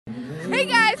Hey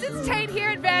guys, it's TAIT here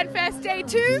at VANFEST Day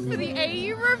 2 for the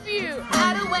AU Review.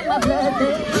 I don't wet my blood,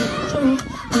 baby.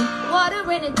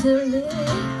 Water in it to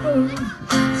live.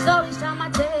 So each time I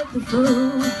take the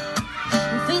food,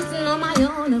 I'm feasting on my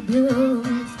own abuse.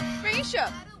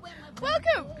 Miiesha,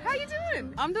 welcome. How you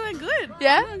doing? I'm doing good.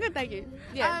 Yeah? I'm doing good, thank you.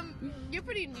 Yeah. You're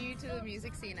pretty new to the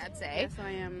music scene, I'd say. Yes,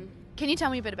 I am. Can you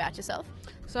tell me a bit about yourself?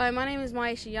 So my name is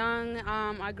Miiesha.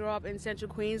 I grew up in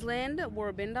central Queensland,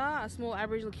 Warrabinda, a small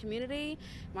Aboriginal community.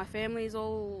 My family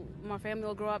all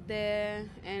grew up there,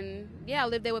 and yeah, I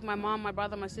lived there with my mom, my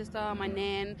brother, my sister, my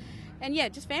nan, and yeah,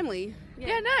 just family.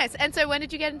 Yeah, nice. And so when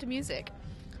did you get into music?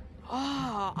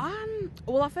 Well,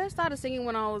 I first started singing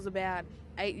when I was about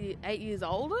 8 years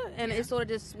old, and it sort of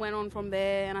just went on from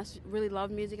there. And I really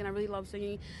love music, and I really love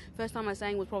singing. First time I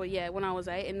sang was probably when I was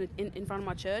 8 in front of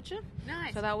my church.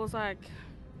 Nice. So that was like,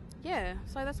 yeah.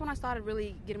 So that's when I started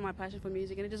really getting my passion for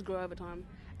music, and it just grew over time.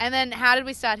 And then how did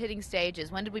we start hitting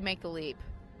stages? When did we make the leap?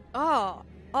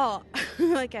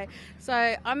 Okay. So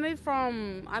I moved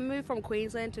from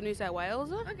Queensland to New South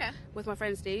Wales. Okay. With my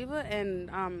friend Steve, and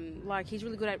he's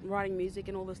really good at writing music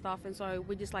and all this stuff, and so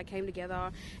we just came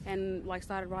together and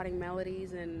started writing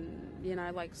melodies and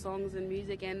songs and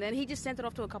music, and then he just sent it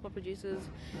off to a couple of producers,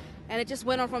 and it just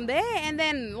went on from there. And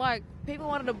then people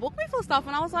wanted to book me for stuff,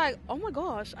 and I was like, oh my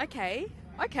gosh, okay.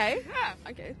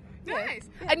 Nice.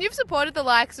 Yeah. And you've supported the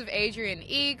likes of Adrian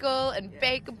Eagle and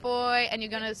Baker Boy, and you're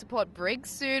going to support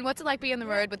Briggs soon. What's it like being on the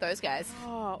road with those guys?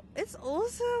 Oh, it's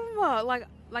awesome. Like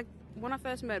when I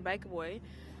first met Baker Boy,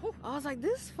 I was like,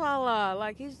 this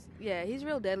fella, he's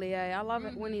real deadly. I love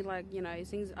it when he he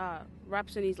sings,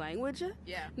 raps in his language.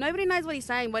 Yeah. Nobody Nobody knows what he's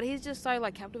saying, but he's just so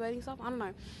captivating stuff. I don't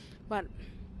know, but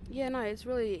yeah, no, it's a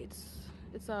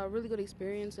really good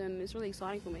experience, and it's really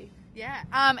exciting for me. Yeah.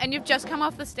 And you've just come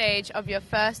off the stage of your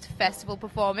first festival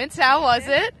performance. How was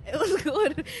it? It was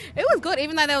good. It was good,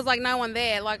 even though there was no one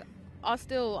there. I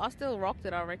still rocked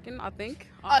it, I think.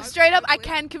 Straight up, I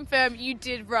can confirm you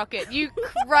did rock it. You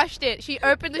crushed it. She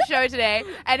opened the show today,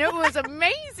 and it was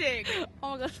amazing.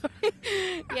 Oh my god, sorry.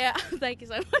 Yeah, thank you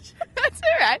so much. That's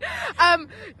all right.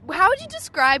 How would you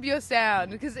describe your sound?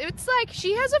 Because it's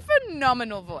she has a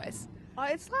phenomenal voice. Oh,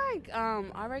 it's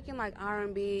I reckon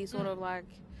R&B, sort of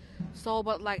soul,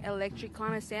 but electric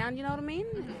kind of sound, you know what I mean?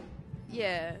 Mm-hmm.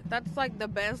 Yeah, that's the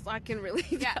best I can really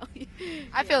tell you.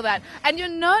 I feel that. And you're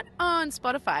not on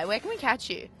Spotify. Where can we catch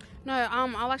you? No,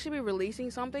 I'll actually be releasing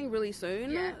something really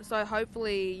soon. Yeah. So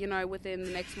hopefully, within the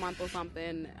next month or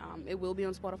something, it will be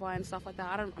on Spotify and stuff like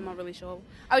that. I'm not really sure.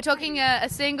 Are we talking a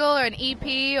single or an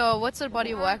EP, or what sort of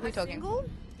body of work are we talking? Single?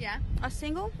 Yeah. A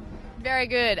single? Very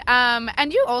good.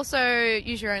 And you also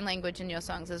use your own language in your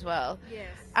songs as well.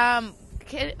 Yes.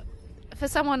 For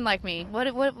someone like me, what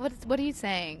are you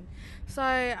saying? So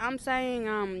I'm saying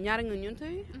Nyarangu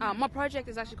Nyuntu. My project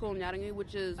is actually called Nyarangu,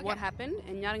 which is what happened,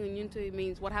 and Nyarangu Nyuntu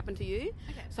means what happened to you.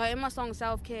 Okay. So in my song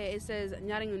Self Care, it says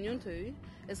Nyarangu Nyuntu.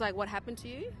 It's what happened to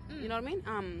you. You know what I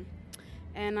mean?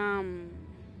 And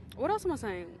what else am I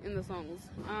saying in the songs?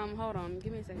 Hold on,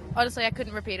 give me a second. Honestly, I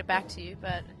couldn't repeat it back to you,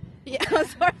 but yeah,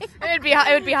 sorry.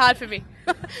 It would be hard for me.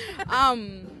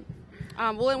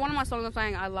 Well, in one of my songs, I'm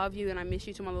saying I love you and I miss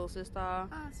you to my little sister. Oh,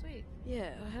 sweet. Yeah,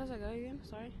 how does that go again?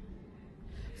 Sorry.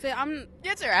 So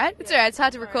It's alright. It's alright. It's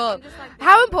hard to recall.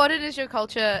 How important is your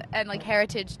culture and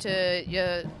heritage to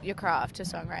your craft, to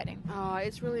songwriting?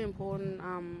 It's really important.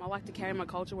 I like to carry my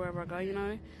culture wherever I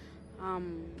go.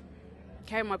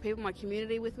 Carry my people, my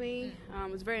community with me.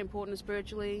 It's very important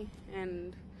spiritually,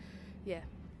 and yeah.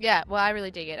 Yeah, well, I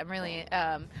really dig it. I'm really,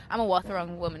 I'm a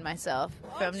Wathaurong woman myself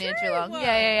from near Geelong.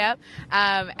 Yeah.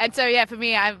 And so, yeah, for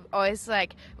me, I'm always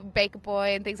Baker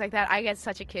Boy and things like that. I get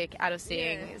such a kick out of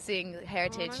seeing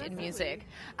heritage in music.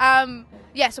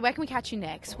 Yeah, so where can we catch you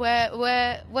next?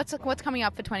 What's coming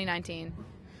up for 2019?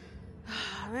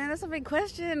 Man, that's a big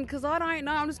question, because I don't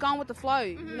know. I'm just going with the flow.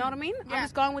 You know what I mean? Yeah. I'm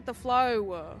just going with the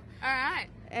flow. All right.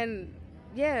 And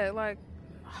yeah,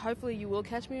 hopefully you will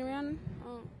catch me around.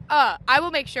 I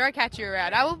will make sure I catch you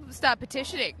around. I will start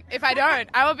petitioning. If I don't,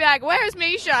 I will be like, where's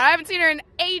Miiesha? I haven't seen her in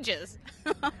ages.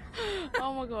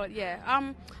 Oh my god, yeah.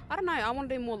 I don't know. I want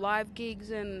to do more live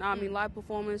gigs and live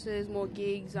performances, more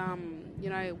gigs.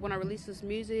 When I release this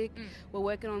music, we're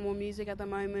working on more music at the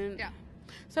moment. Yeah.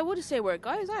 So we'll just see where it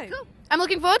goes, eh? Cool. I'm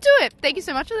looking forward to it. Thank you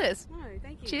so much for this. No,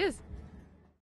 thank you. Cheers.